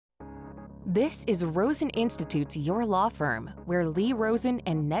This is Rosen Institute's Your Law Firm, where Lee Rosen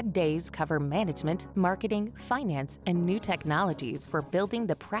and Ned Days cover management, marketing, finance, and new technologies for building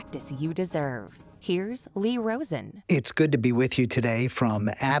the practice you deserve. Here's Lee Rosen. It's good to be with you today from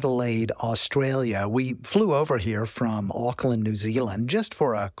Adelaide, Australia. We flew over here from Auckland, New Zealand, just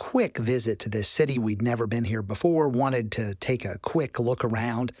for a quick visit to this city. We'd never been here before, wanted to take a quick look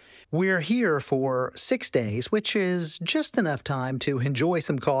around. We're here for 6 days, which is just enough time to enjoy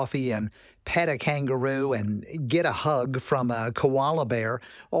some coffee and pet a kangaroo and get a hug from a koala bear.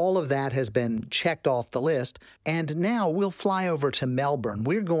 All of that has been checked off the list. And now we'll fly over to Melbourne.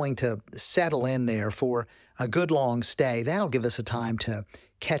 We're going to settle in there for a good long stay. That'll give us a time to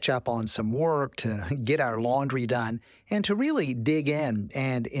catch up on some work, to get our laundry done, and to really dig in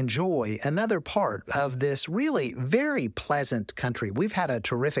and enjoy another part of this really very pleasant country. We've had a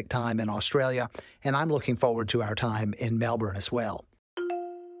terrific time in Australia, and I'm looking forward to our time in Melbourne as well.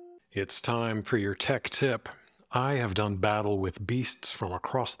 It's time for your tech tip. I have done battle with beasts from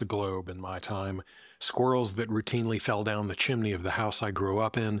across the globe in my time. Squirrels that routinely fell down the chimney of the house I grew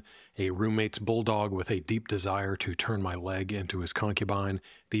up in, a roommate's bulldog with a deep desire to turn my leg into his concubine,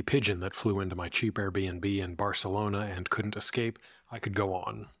 the pigeon that flew into my cheap Airbnb in Barcelona and couldn't escape. I could go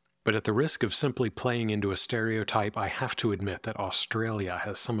on. But at the risk of simply playing into a stereotype, I have to admit that Australia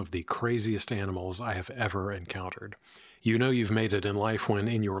has some of the craziest animals I have ever encountered. You know you've made it in life when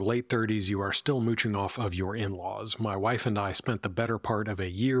in your late 30s you are still mooching off of your in-laws. My wife and I spent the better part of a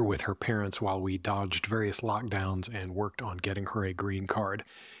year with her parents while we dodged various lockdowns and worked on getting her a green card.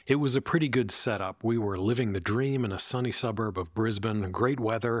 It was a pretty good setup. We were living the dream in a sunny suburb of Brisbane, great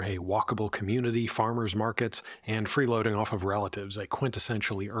weather, a walkable community, farmers markets, and freeloading off of relatives, a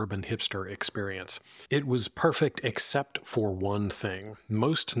quintessentially urban hipster experience. It was perfect except for one thing.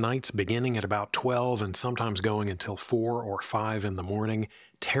 Most nights beginning at about 12 and sometimes going until 4 or 5 in the morning,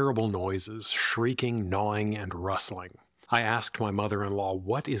 terrible noises, shrieking, gnawing, and rustling. I asked my mother-in-law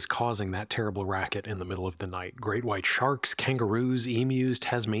what is causing that terrible racket in the middle of the night. Great white sharks, kangaroos, emus,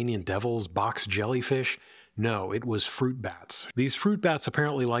 Tasmanian devils, box jellyfish? No, it was fruit bats. These fruit bats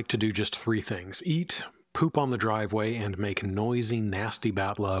apparently like to do just 3 things: eat, poop on the driveway, and make noisy, nasty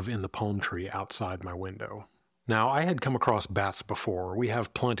bat love in the palm tree outside my window. Now, I had come across bats before. We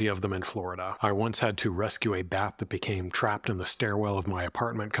have plenty of them in Florida. I once had to rescue a bat that became trapped in the stairwell of my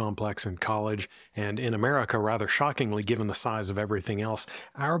apartment complex in college, and in America, rather shockingly given the size of everything else,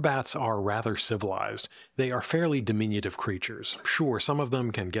 our bats are rather civilized. They are fairly diminutive creatures. Sure, some of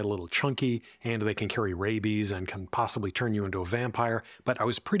them can get a little chunky, and they can carry rabies and can possibly turn you into a vampire, but I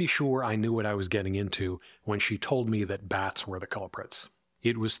was pretty sure I knew what I was getting into when she told me that bats were the culprits.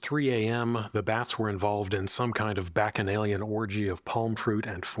 It was 3 a.m., the bats were involved in some kind of bacchanalian orgy of palm fruit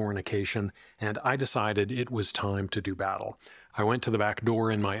and fornication, and I decided it was time to do battle. I went to the back door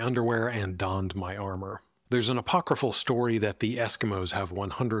in my underwear and donned my armor. There's an apocryphal story that the Eskimos have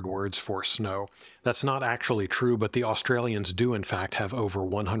 100 words for snow. That's not actually true, but the Australians do in fact have over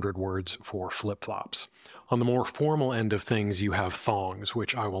 100 words for flip-flops. On the more formal end of things, you have thongs,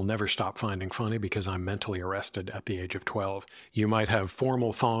 which I will never stop finding funny because I'm mentally arrested at the age of 12. You might have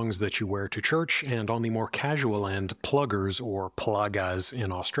formal thongs that you wear to church, and on the more casual end, pluggers or plagas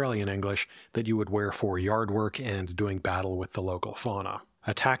in Australian English that you would wear for yard work and doing battle with the local fauna.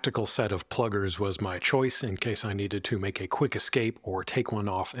 A tactical set of pluggers was my choice in case I needed to make a quick escape or take one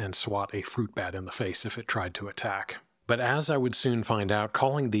off and swat a fruit bat in the face if it tried to attack. But as I would soon find out,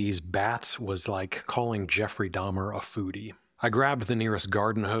 calling these bats was like calling Jeffrey Dahmer a foodie. I grabbed the nearest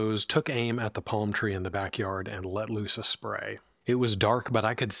garden hose, took aim at the palm tree in the backyard, and let loose a spray. It was dark, but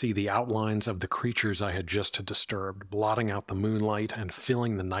I could see the outlines of the creatures I had just disturbed, blotting out the moonlight and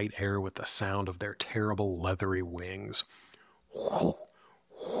filling the night air with the sound of their terrible leathery wings.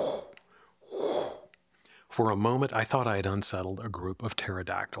 For a moment, I thought I had unsettled a group of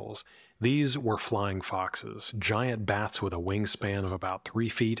pterodactyls. These were flying foxes, giant bats with a wingspan of about 3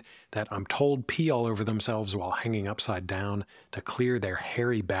 feet that I'm told pee all over themselves while hanging upside down to clear their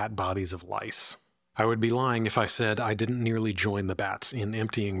hairy bat bodies of lice. I would be lying if I said I didn't nearly join the bats in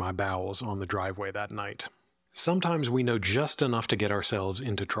emptying my bowels on the driveway that night. Sometimes we know just enough to get ourselves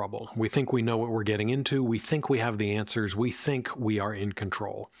into trouble. We think we know what we're getting into, we think we have the answers, we think we are in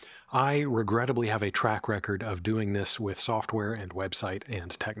control. I regrettably have a track record of doing this with software and website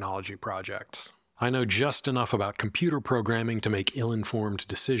and technology projects. I know just enough about computer programming to make ill-informed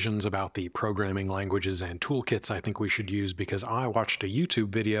decisions about the programming languages and toolkits I think we should use because I watched a YouTube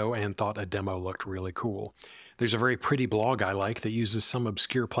video and thought a demo looked really cool. There's a very pretty blog I like that uses some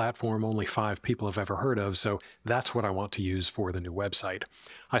obscure platform only 5 people have ever heard of, so that's what I want to use for the new website.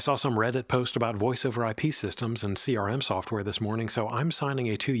 I saw some Reddit post about voice-over IP systems and CRM software this morning, so I'm signing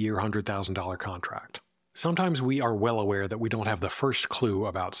a 2-year $100,000 contract. Sometimes we are well aware that we don't have the first clue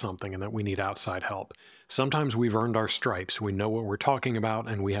about something and that we need outside help. Sometimes we've earned our stripes, we know what we're talking about,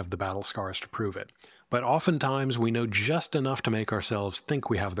 and we have the battle scars to prove it. But oftentimes we know just enough to make ourselves think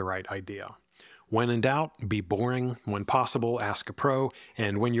we have the right idea. When in doubt, be boring. When possible, ask a pro.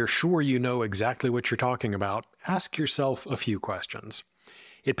 And when you're sure you know exactly what you're talking about, ask yourself a few questions.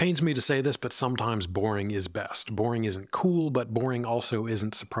 It pains me to say this, but sometimes boring is best. Boring isn't cool, but boring also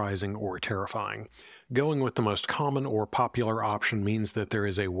isn't surprising or terrifying. Going with the most common or popular option means that there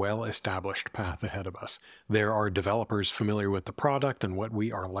is a well-established path ahead of us. There are developers familiar with the product and what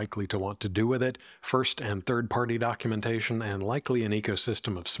we are likely to want to do with it, first- and third-party documentation, and likely an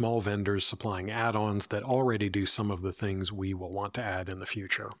ecosystem of small vendors supplying add-ons that already do some of the things we will want to add in the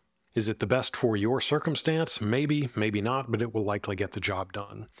future. Is it the best for your circumstance? Maybe, maybe not, but it will likely get the job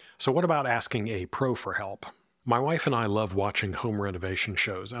done. So what about asking a pro for help? My wife and I love watching home renovation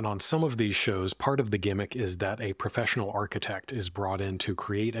shows, and on some of these shows, part of the gimmick is that a professional architect is brought in to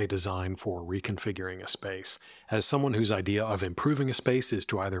create a design for reconfiguring a space. As someone whose idea of improving a space is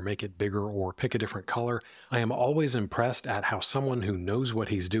to either make it bigger or pick a different color, I am always impressed at how someone who knows what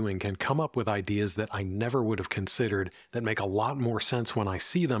he's doing can come up with ideas that I never would have considered that make a lot more sense when I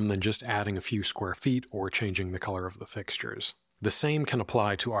see them than just adding a few square feet or changing the color of the fixtures. The same can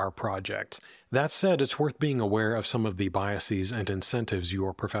apply to our projects. That said, it's worth being aware of some of the biases and incentives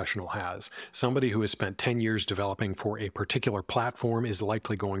your professional has. Somebody who has spent 10 years developing for a particular platform is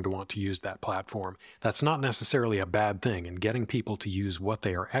likely going to want to use that platform. That's not necessarily a bad thing, and getting people to use what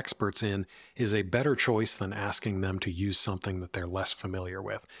they are experts in is a better choice than asking them to use something that they're less familiar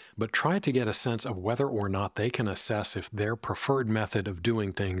with. But try to get a sense of whether or not they can assess if their preferred method of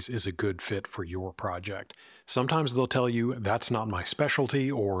doing things is a good fit for your project. Sometimes they'll tell you, that's not my specialty,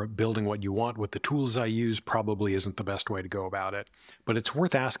 or building what you want with the tools I use probably isn't the best way to go about it. But it's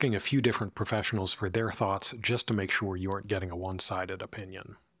worth asking a few different professionals for their thoughts just to make sure you aren't getting a one-sided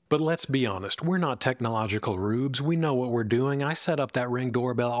opinion. But let's be honest, we're not technological rubes. We know what we're doing. I set up that Ring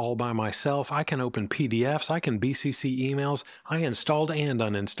doorbell all by myself. I can open PDFs. I can BCC emails. I installed and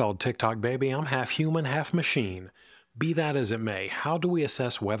uninstalled TikTok, baby. I'm half human, half machine. Be that as it may, how do we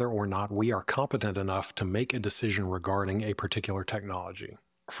assess whether or not we are competent enough to make a decision regarding a particular technology?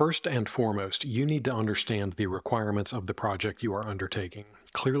 First and foremost, you need to understand the requirements of the project you are undertaking.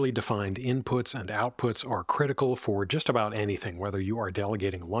 Clearly defined inputs and outputs are critical for just about anything, whether you are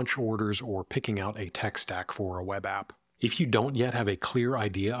delegating lunch orders or picking out a tech stack for a web app. If you don't yet have a clear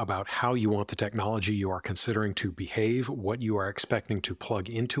idea about how you want the technology you are considering to behave, what you are expecting to plug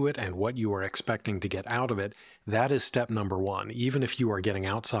into it, and what you are expecting to get out of it, that is step number 1. Even if you are getting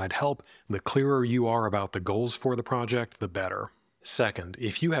outside help, the clearer you are about the goals for the project, the better. Second,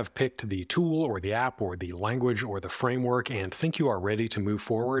 if you have picked the tool or the app or the language or the framework and think you are ready to move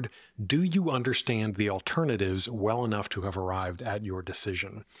forward, do you understand the alternatives well enough to have arrived at your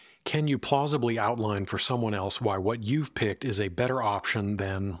decision? Can you plausibly outline for someone else why what you've picked is a better option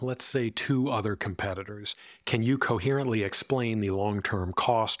than, let's say, 2 other competitors? Can you coherently explain the long-term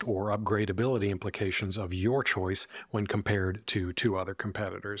cost or upgradability implications of your choice when compared to 2 other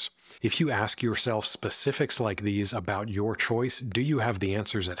competitors? If you ask yourself specifics like these about your choice, do you have the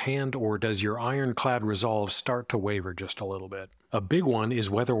answers at hand, or does your ironclad resolve start to waver just a little bit? A big one is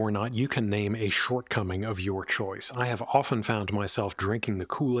whether or not you can name a shortcoming of your choice. I have often found myself drinking the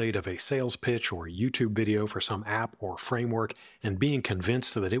Kool-Aid of a sales pitch or YouTube video for some app or framework and being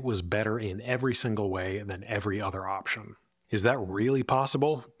convinced that it was better in every single way than every other option. Is that really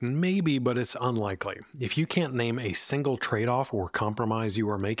possible? Maybe, but it's unlikely. If you can't name a single trade-off or compromise you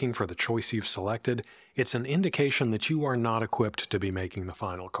are making for the choice you've selected, it's an indication that you are not equipped to be making the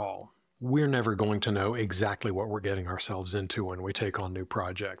final call. We're never going to know exactly what we're getting ourselves into when we take on new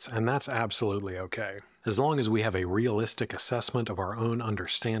projects, and that's absolutely okay. As long as we have a realistic assessment of our own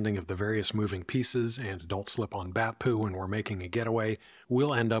understanding of the various moving pieces and don't slip on bat poo when we're making a getaway,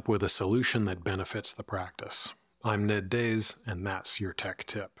 we'll end up with a solution that benefits the practice. I'm Ned Days, and that's your tech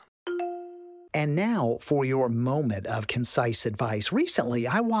tip. And now for your moment of concise advice. Recently,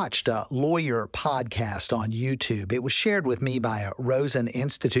 I watched a lawyer podcast on YouTube. It was shared with me by a Rosen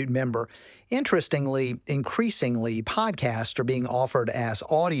Institute member. Interestingly, increasingly, podcasts are being offered as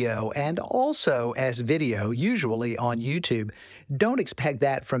audio and also as video, usually on YouTube. Don't expect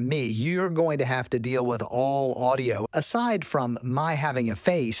that from me. You're going to have to deal with all audio. Aside from my having a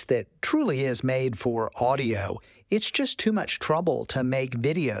face that truly is made for audio, it's just too much trouble to make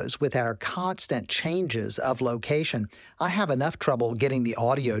videos with our constant changes of location. I have enough trouble getting the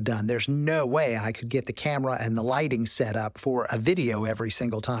audio done. There's no way I could get the camera and the lighting set up for a video every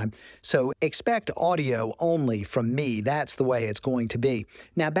single time. So expect audio only from me. That's the way it's going to be.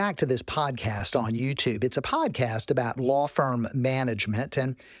 Now back to this podcast on YouTube. It's a podcast about law firm management,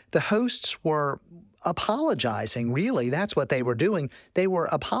 and the hosts were apologizing, really. That's what they were doing. They were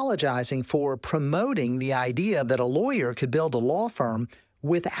apologizing for promoting the idea that a lawyer could build a law firm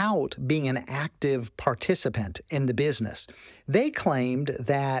without being an active participant in the business. They claimed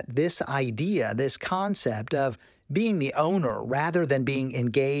that this idea, this concept of being the owner rather than being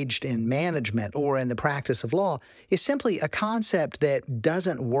engaged in management or in the practice of law is simply a concept that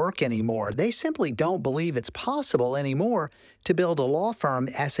doesn't work anymore. They simply don't believe it's possible anymore to build a law firm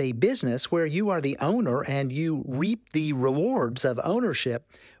as a business where you are the owner and you reap the rewards of ownership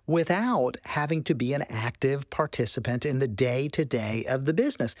without having to be an active participant in the day-to-day of the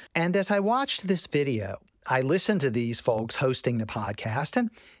business. And as I watched this video, I listened to these folks hosting the podcast,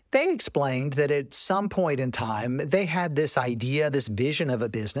 and they explained that at some point in time, they had this idea, this vision of a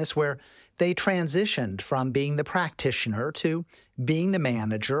business where they transitioned from being the practitioner to being the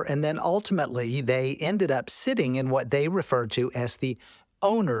manager, and then ultimately they ended up sitting in what they referred to as the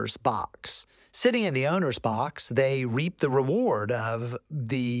owner's box. Sitting in the owner's box, they reaped the reward of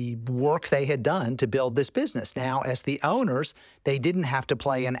the work they had done to build this business. Now, as the owners, they didn't have to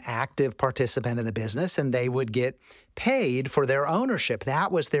play an active participant in the business, and they would get paid for their ownership.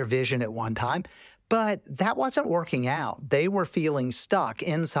 That was their vision at one time. But that wasn't working out. They were feeling stuck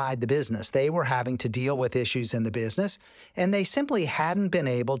inside the business. They were having to deal with issues in the business, and they simply hadn't been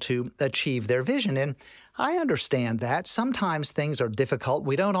able to achieve their vision. And I understand that. Sometimes things are difficult.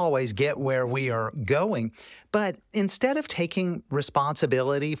 We don't always get where we are going. But instead of taking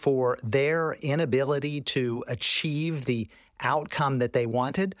responsibility for their inability to achieve the outcome that they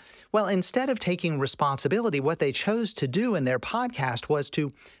wanted, well, instead of taking responsibility, what they chose to do in their podcast was to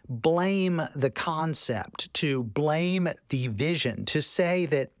blame the concept, to blame the vision, to say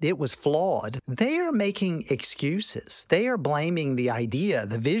that it was flawed. They are making excuses. They are blaming the idea,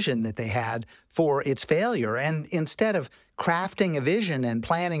 the vision that they had for its failure. And instead of crafting a vision and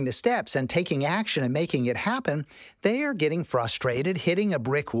planning the steps and taking action and making it happen, they are getting frustrated, hitting a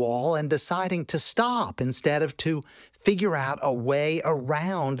brick wall, and deciding to stop instead of to figure out a way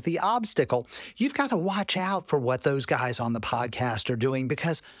around the obstacle. You've got to watch out for what those guys on the podcast are doing,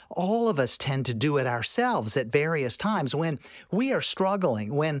 because all of us tend to do it ourselves at various times when we are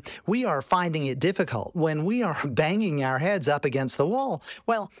struggling, when we are finding it difficult, when we are banging our heads up against the wall.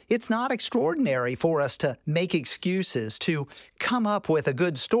 Well, it's not extraordinary for us to make excuses, to come up with a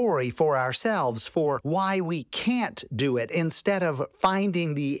good story for ourselves for why we can't do it, instead of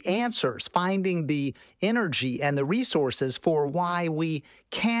finding the answers, finding the energy and the resources for why we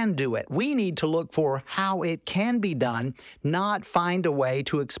can do it. We need to look for how it can be done, not find a way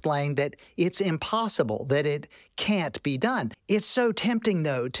to explain that it's impossible, that it can't be done. It's so tempting,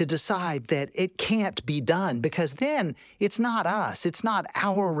 though, to decide that it can't be done, because then it's not us. It's not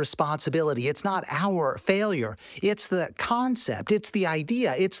our responsibility. It's not our failure. It's the concept. It's the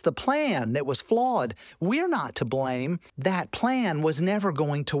idea. It's the plan that was flawed. We're not to blame. That plan was never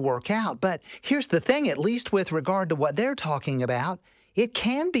going to work out. But here's the thing, at least with regard to what they're talking about, it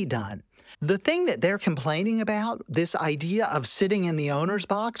can be done. The thing that they're complaining about, this idea of sitting in the owner's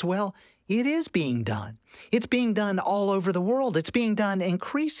box, well, it is being done. It's being done all over the world. It's being done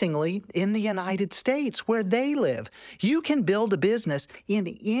increasingly in the United States, where they live. You can build a business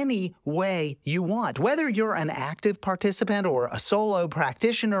in any way you want. Whether you're an active participant or a solo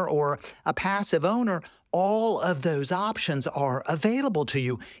practitioner or a passive owner, all of those options are available to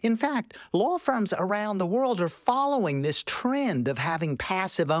you. In fact, law firms around the world are following this trend of having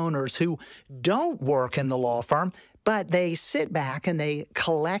passive owners who don't work in the law firm, but they sit back and they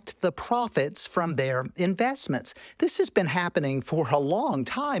collect the profits from their investments. This has been happening for a long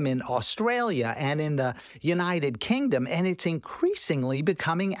time in Australia and in the United Kingdom, and it's increasingly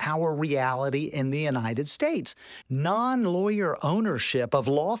becoming our reality in the United States. Non-lawyer ownership of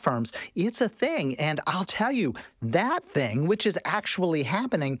law firms, it's a thing, and I'll I'll tell you, that thing, which is actually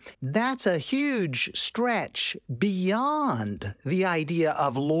happening, that's a huge stretch beyond the idea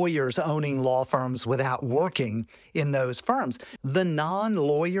of lawyers owning law firms without working in those firms. The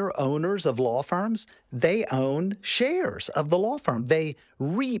non-lawyer owners of law firms, they own shares of the law firm. They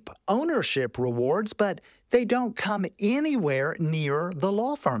reap ownership rewards, but they don't come anywhere near the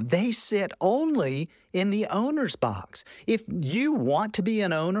law firm. They sit only in the owner's box. If you want to be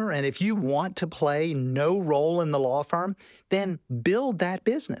an owner and if you want to play no role in the law firm, then build that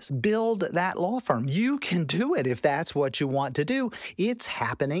business, build that law firm. You can do it if that's what you want to do. It's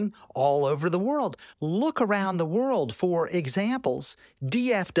happening all over the world. Look around the world for examples.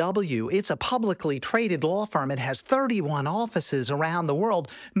 DFW, it's a publicly traded law firm. It has 31 offices around the world.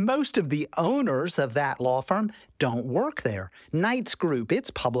 Most of the owners of that law firm don't work there. Knights Group,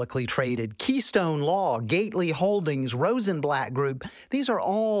 it's publicly traded. Keystone Law, Gately Holdings, Rosenblatt Group, these are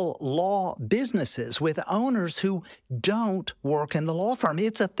all law businesses with owners who don't work in the law firm.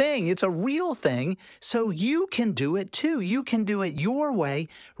 It's a thing. It's a real thing. So you can do it too. You can do it your way,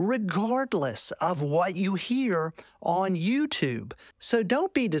 regardless of what you hear on YouTube. So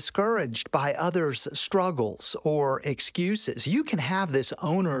don't be discouraged by others' struggles or excuses. You can have this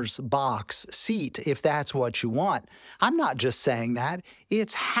owner's box seat if that's what you want. I'm not just saying that.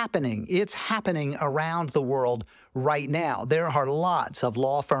 It's happening. It's happening around the world right now. There are lots of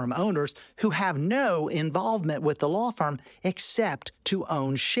law firm owners who have no involvement with the law firm except to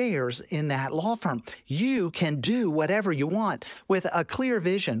own shares in that law firm. You can do whatever you want with a clear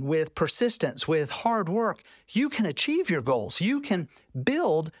vision, with persistence, with hard work. You can achieve your goals. You can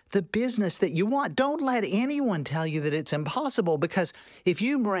build the business that you want. Don't let anyone tell you that it's impossible, because if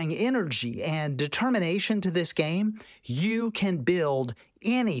you bring energy and determination to this game, you can build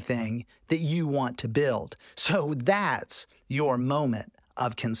anything that you want to build. So that's your moment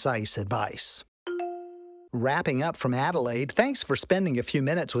of concise advice. Wrapping up from Adelaide, thanks for spending a few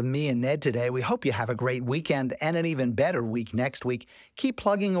minutes with me and Ned today. We hope you have a great weekend and an even better week next week. Keep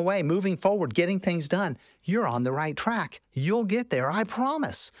plugging away, moving forward, getting things done. You're on the right track. You'll get there, I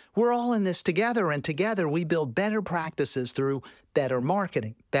promise. We're all in this together, and together we build better practices through better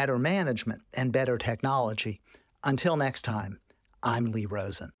marketing, better management, and better technology. Until next time, I'm Lee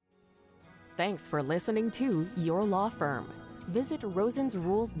Rosen. Thanks for listening to Your Law Firm. Visit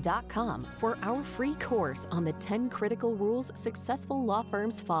rosensrules.com for our free course on the 10 critical rules successful law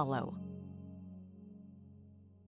firms follow.